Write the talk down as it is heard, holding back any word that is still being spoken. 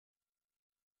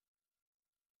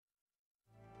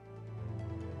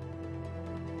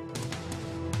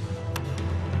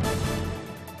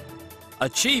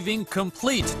Achieving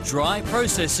complete dry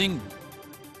processing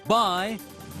by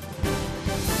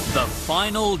the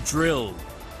final drill.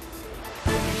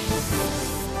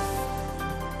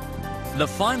 The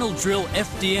final drill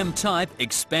FDM type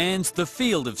expands the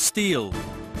field of steel.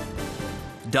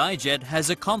 Dijet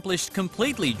has accomplished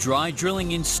completely dry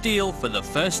drilling in steel for the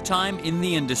first time in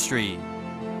the industry.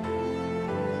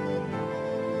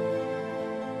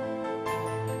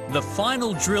 The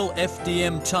final drill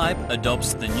FDM type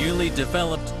adopts the newly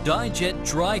developed Dijet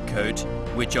Dry coat,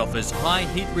 which offers high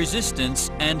heat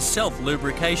resistance and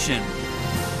self-lubrication.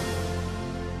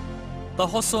 The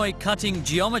Hosoi cutting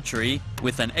geometry,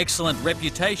 with an excellent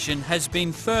reputation, has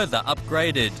been further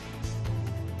upgraded.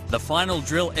 The final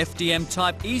drill FDM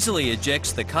type easily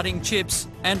ejects the cutting chips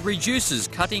and reduces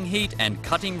cutting heat and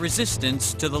cutting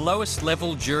resistance to the lowest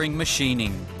level during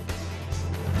machining.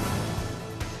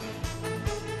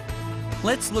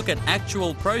 Let's look at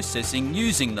actual processing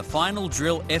using the final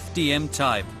drill FDM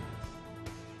type.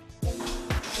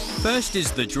 First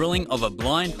is the drilling of a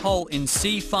blind hole in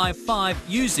C55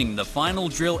 using the final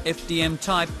drill FDM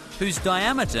type, whose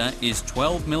diameter is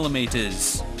 12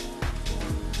 millimeters.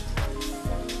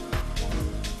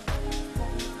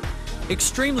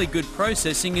 Extremely good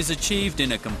processing is achieved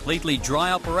in a completely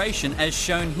dry operation as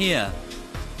shown here.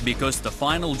 Because the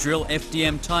final drill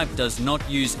FDM type does not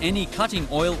use any cutting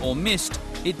oil or mist,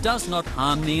 it does not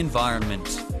harm the environment.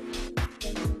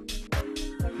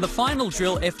 The final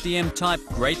drill FDM type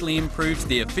greatly improves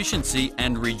the efficiency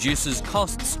and reduces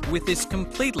costs with this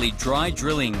completely dry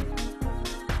drilling.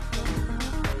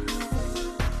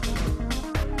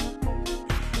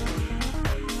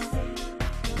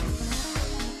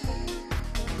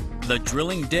 The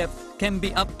drilling depth can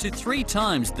be up to 3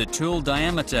 times the tool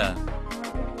diameter.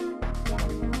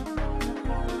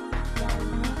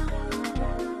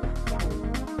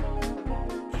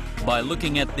 By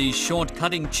looking at these short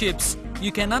cutting chips,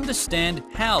 you can understand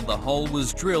how the hole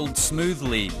was drilled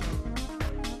smoothly.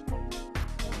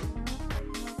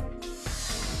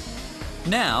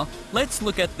 Now, let's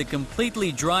look at the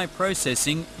completely dry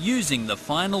processing using the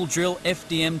final drill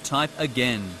FDM type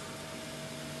again.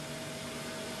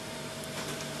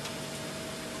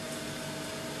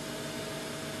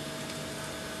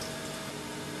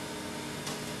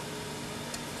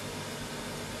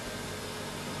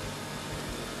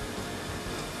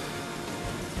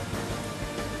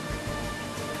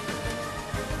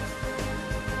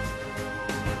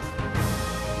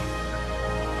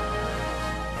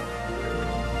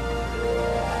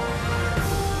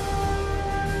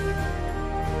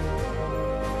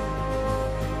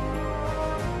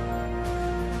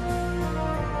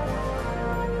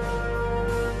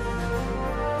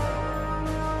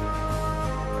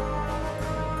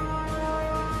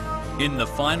 In the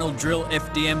final drill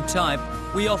FDM type,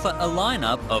 we offer a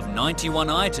lineup of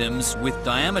 91 items with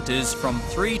diameters from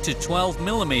 3 to 12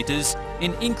 millimeters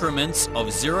in increments of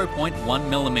 0.1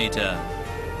 millimeter.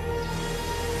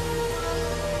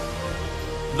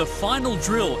 The final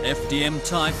drill FDM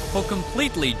type for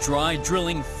completely dry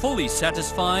drilling fully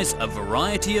satisfies a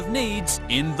variety of needs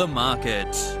in the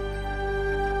market.